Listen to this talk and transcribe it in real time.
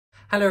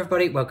Hello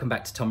everybody, welcome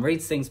back to Tom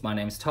Reads Things. My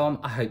name's Tom.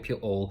 I hope you're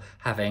all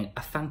having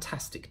a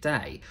fantastic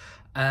day.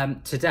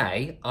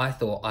 Today, I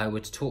thought I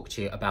would talk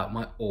to you about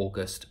my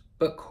August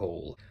book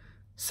haul.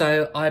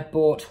 So I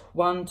bought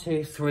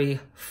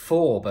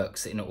 4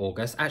 books in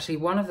August. Actually,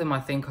 one of them I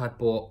think I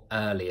bought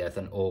earlier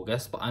than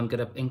August, but I'm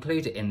going to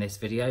include it in this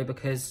video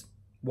because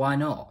why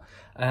not?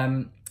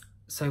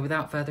 So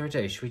without further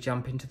ado, should we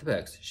jump into the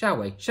books? Shall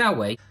we?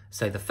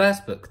 So the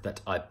first book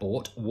that I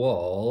bought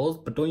was,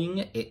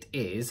 it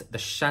is The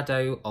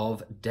Shadow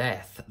of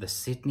Death, the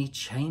Sydney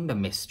Chamber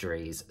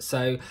Mysteries.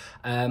 So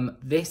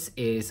this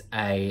is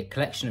a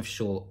collection of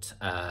short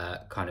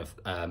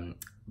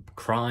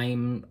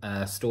crime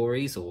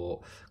stories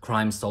or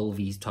crime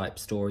solvies type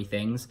story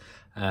things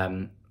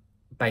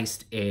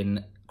based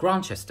in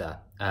Grantchester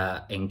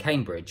in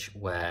Cambridge,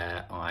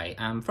 where I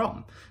am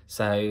from.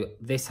 So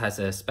this has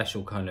a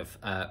special kind of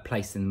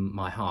place in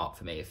my heart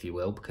for me, if you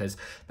will, because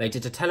they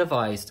did a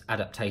televised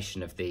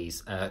adaptation of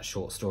these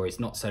short stories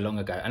not so long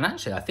ago. And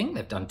actually, I think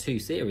they've done 2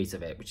 series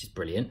of it, which is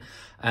brilliant.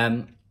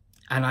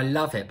 And I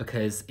love it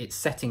because it's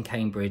set in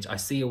Cambridge. I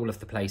see all of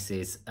the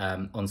places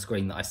on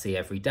screen that I see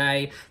every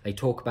day. They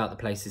talk about the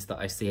places that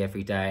I see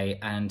every day.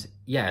 And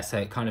yeah, so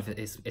it kind of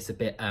it's a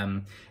bit,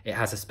 it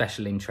has a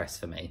special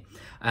interest for me.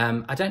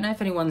 I don't know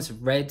if anyone's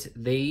read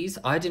these.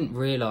 I didn't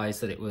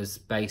realise that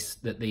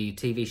that the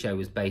TV show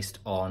was based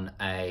on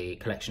a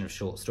collection of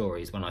short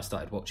stories when I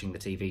started watching the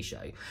TV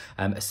show.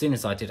 As soon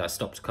as I did, I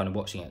stopped kind of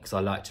watching it because I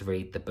like to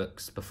read the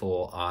books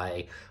before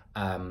I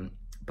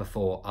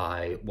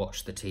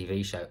watched the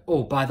TV show.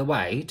 Oh, by the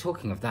way,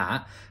 talking of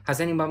that, has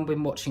anyone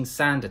been watching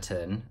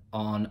Sanditon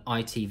on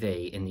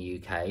ITV in the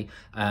UK?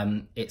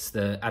 It's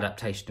the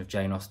adaptation of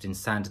Jane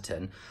Austen's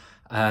Sanditon.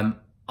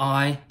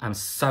 I am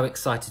so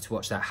excited to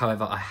watch that.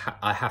 However,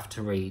 I have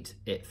to read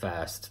it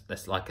first.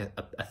 That's like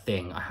a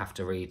thing. I have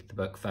to read the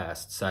book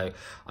first. So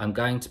I'm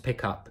going to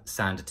pick up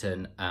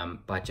Sanditon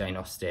by Jane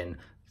Austen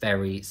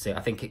very soon.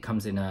 I think it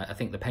comes in I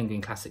think the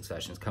Penguin Classics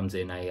versions comes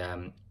in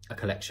a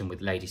collection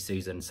with Lady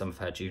Susan, some of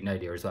her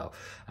juvenilia as well.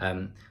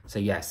 So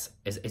yes,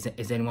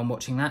 is anyone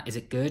watching that? Is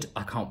it good?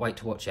 I can't wait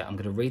to watch it. I'm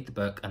going to read the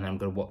book and then I'm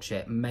going to watch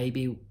it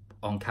maybe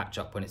on catch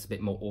up when it's a bit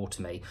more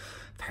autumny.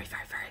 Very,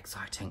 very, very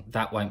exciting.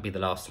 That won't be the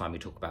last time we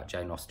talk about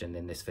Jane Austen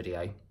in this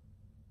video.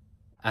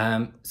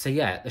 So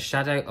yeah, The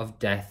Shadow of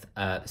Death,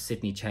 the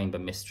Sydney Chamber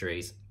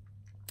Mysteries.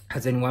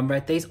 Has anyone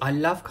read these? I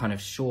love kind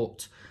of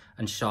short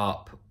and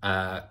sharp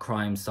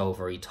crime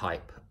solvery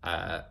type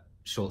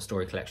short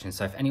story collection.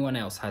 So if anyone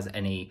else has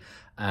any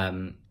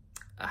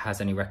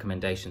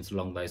recommendations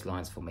along those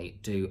lines for me,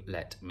 do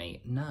let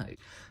me know.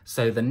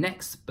 So the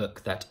next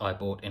book that I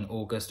bought in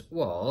August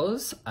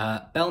was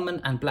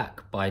Bellman and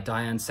Black by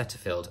Diane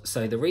Setterfield.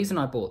 So the reason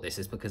I bought this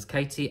is because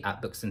Katie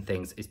at Books and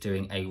Things is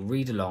doing a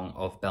read-along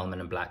of Bellman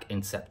and Black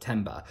in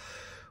September,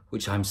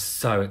 which I'm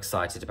so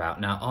excited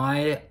about. Now,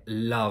 I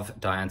love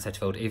Diane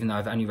Setterfield, even though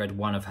I've only read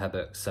one of her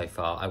books so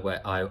far. I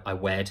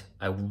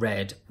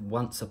read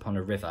Once Upon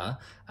a River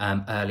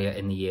earlier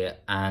in the year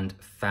and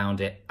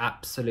found it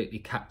absolutely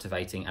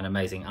captivating and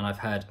amazing. And I've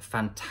heard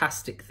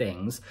fantastic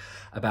things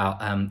about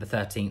The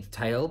 13th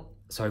Tale.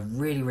 So I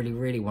really, really,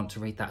 really want to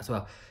read that as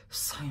well.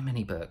 So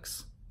many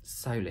books,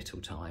 so little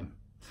time.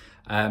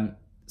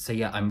 So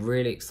yeah, I'm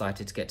really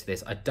excited to get to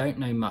this. I don't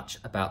know much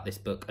about this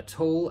book at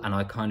all, and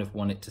I kind of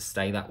want it to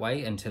stay that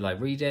way until I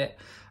read it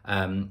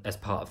as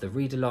part of the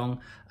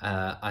read-along.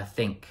 I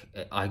think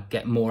I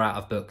get more out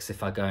of books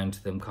if I go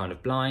into them kind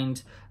of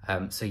blind.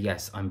 So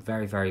yes, I'm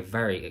very, very,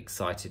 very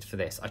excited for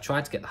this. I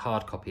tried to get the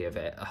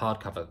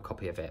hardcover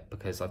copy of it,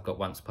 because I've got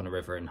Once Upon a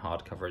River in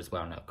hardcover as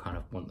well, and I kind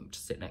of want them to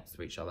sit next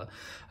to each other.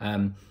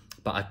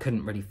 But I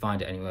couldn't really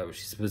find it anywhere,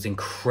 which was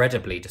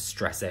incredibly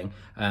distressing.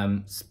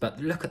 But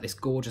look at this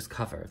gorgeous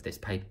cover of this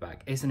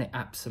paperback. Isn't it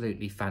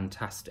absolutely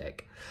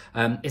fantastic?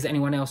 Is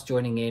anyone else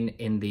joining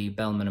in the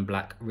Bellman and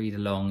Black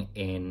read-along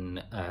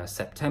in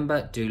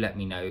September? Do let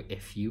me know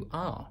if you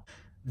are.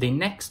 The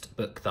next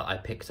book that I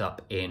picked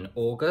up in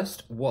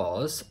August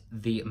was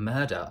The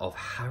Murder of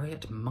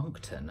Harriet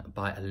Monckton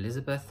by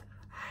Elizabeth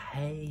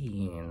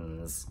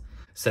Haynes.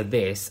 So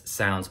this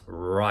sounds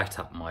right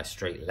up my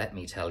street, let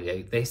me tell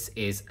you. This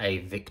is a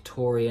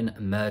Victorian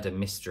murder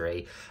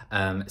mystery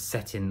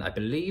set in, I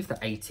believe, the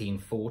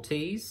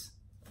 1840s.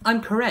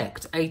 I'm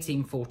correct,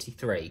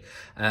 1843.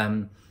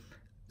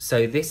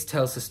 So this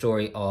tells the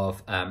story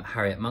of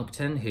Harriet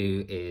Monckton,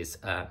 who is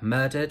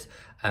murdered.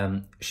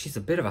 She's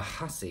a bit of a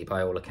hussy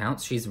by all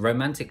accounts. She's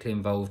romantically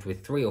involved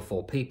with 3 or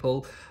 4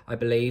 people, I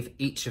believe.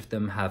 Each of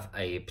them have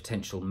a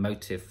potential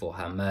motive for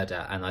her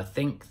murder, and I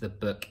think the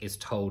book is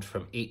told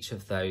from each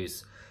of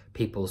those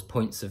people's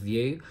points of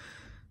view.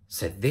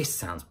 So this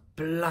sounds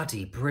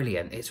bloody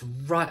brilliant. It's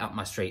right up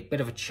my street.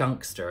 Bit of a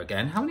chunkster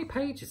again. How many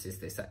pages is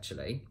this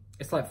actually?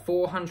 It's like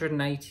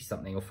 480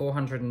 something or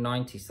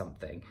 490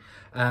 something.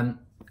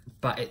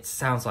 But it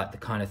sounds like the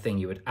kind of thing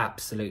you would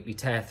absolutely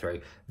tear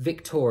through.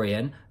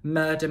 Victorian,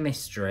 murder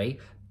mystery,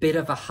 bit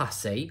of a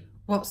hussy.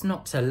 What's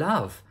not to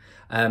love?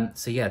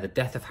 So yeah, The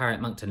Death of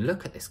Harriet Monckton.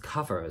 Look at this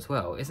cover as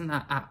well. Isn't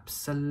that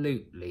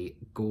absolutely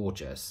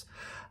gorgeous?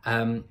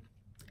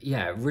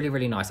 yeah, really,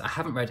 really nice. I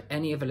haven't read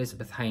any of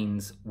Elizabeth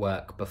Haynes'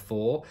 work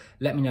before.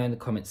 Let me know in the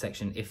comment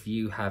section if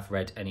you have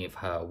read any of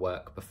her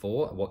work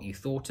before, what you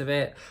thought of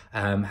it.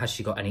 Has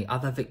she got any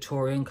other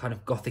Victorian kind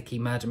of gothic-y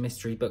murder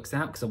mystery books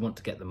out? Because I want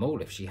to get them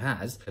all if she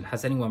has. And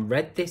has anyone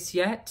read this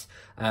yet?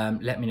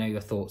 Let me know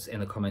your thoughts in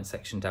the comment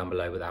section down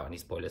below without any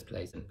spoilers,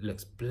 please. It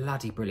looks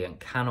bloody brilliant.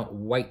 Cannot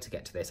wait to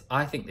get to this.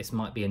 I think this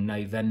might be a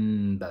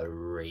November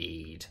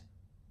read.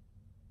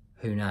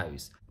 Who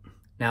knows?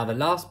 Now, the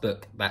last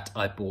book that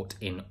I bought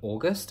in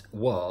August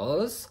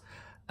was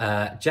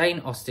Jane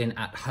Austen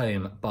at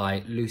Home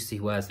by Lucy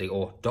Worsley,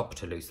 or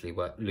Dr.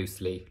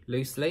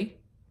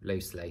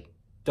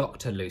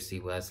 Dr. Lucy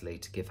Worsley,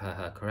 to give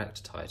her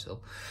correct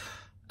title.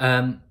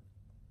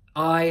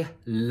 I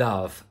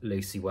love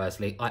Lucy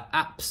Worsley. I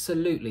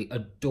absolutely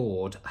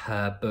adored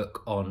her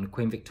book on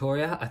Queen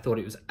Victoria. I thought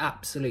it was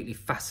absolutely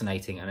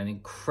fascinating and an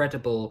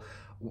incredible...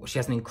 She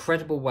has an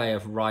incredible way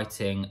of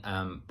writing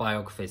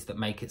biographies that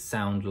make it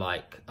sound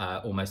like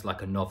almost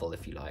like a novel,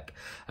 if you like.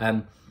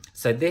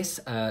 So this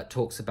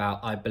talks about,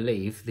 I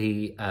believe,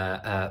 the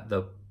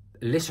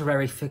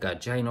literary figure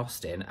Jane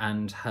Austen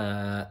and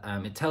her.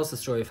 It tells the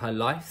story of her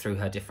life through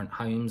her different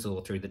homes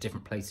or through the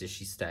different places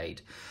she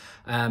stayed.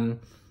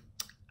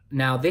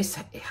 Now, this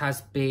has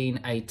been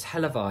a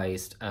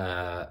televised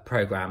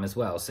programme as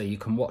well, so you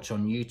can watch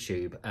on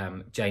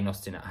YouTube Jane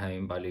Austen at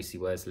Home by Lucy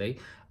Worsley.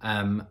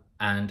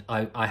 And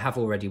I have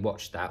already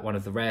watched that, one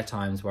of the rare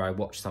times where I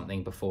watch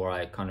something before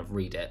I kind of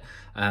read it.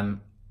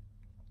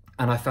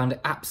 And I found it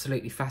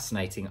absolutely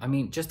fascinating. I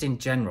mean, just in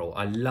general,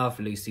 I love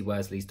Lucy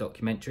Worsley's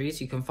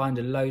documentaries. You can find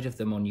a load of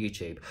them on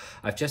YouTube.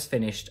 I've just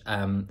finished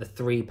the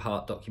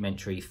 3-part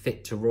documentary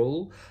Fit to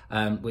Rule,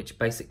 which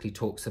basically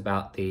talks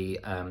about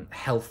the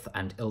health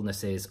and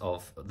illnesses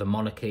of the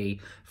monarchy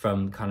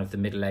from kind of the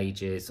Middle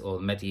Ages or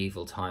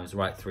medieval times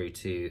right through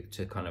to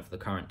kind of the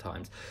current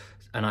times.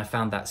 And I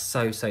found that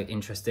so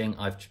interesting.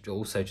 I've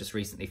also just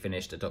recently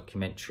finished a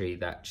documentary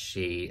that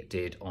she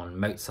did on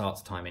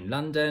Mozart's time in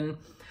London.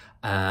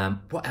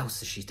 What else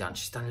has she done?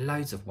 She's done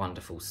loads of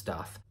wonderful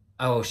stuff.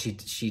 Oh, she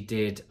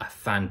did a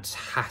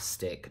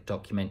fantastic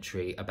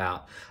documentary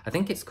about, I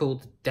think it's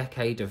called The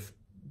Decade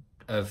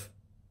of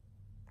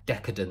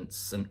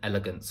Decadence and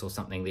Elegance or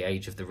something, the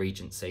Age of the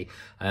Regency,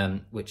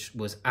 which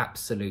was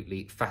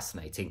absolutely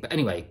fascinating. But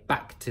anyway,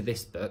 back to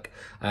this book.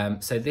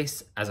 So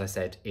this, as I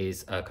said,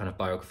 is a kind of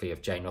biography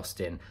of Jane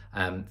Austen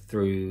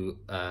through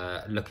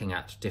looking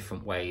at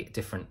different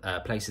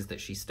places that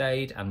she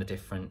stayed and the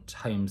different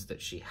homes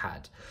that she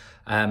had.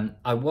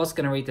 I was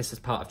going to read this as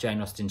part of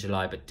Jane Austen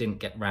July, but didn't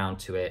get round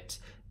to it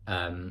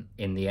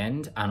in the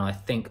end, and I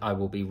think I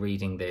will be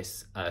reading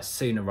this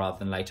sooner rather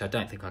than later. I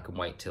don't think I can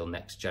wait till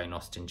next Jane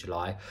Austen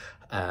July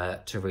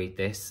to read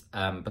this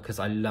because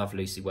I love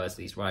Lucy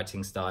Worsley's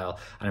writing style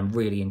and I'm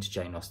really into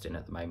Jane Austen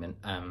at the moment.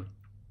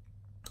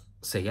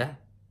 So yeah,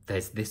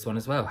 there's this one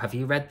as well. Have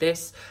you read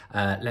this?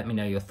 Let me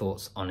know your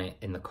thoughts on it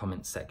in the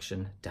comments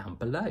section down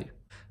below.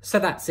 So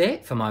that's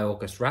it for my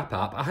August wrap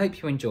up. I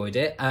hope you enjoyed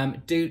it.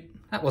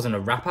 That wasn't a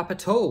wrap up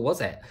at all,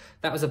 was it?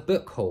 That was a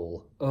book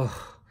haul. Ugh.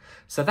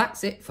 So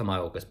that's it for my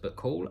August book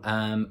haul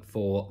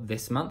for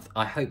this month.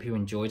 I hope you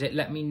enjoyed it.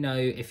 Let me know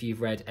if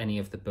you've read any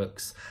of the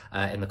books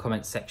in the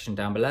comments section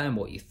down below and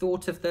what you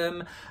thought of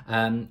them.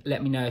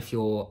 Let me know if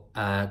you're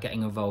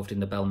getting involved in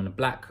the Bellman and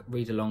Black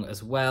read along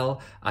as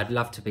well. I'd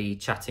love to be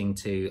chatting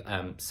to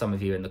some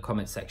of you in the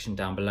comments section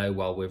down below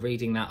while we're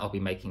reading that. I'll be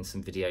making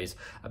some videos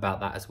about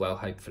that as well,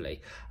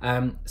 hopefully.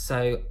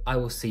 So I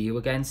will see you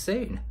again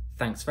soon.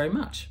 Thanks very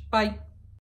much. Bye.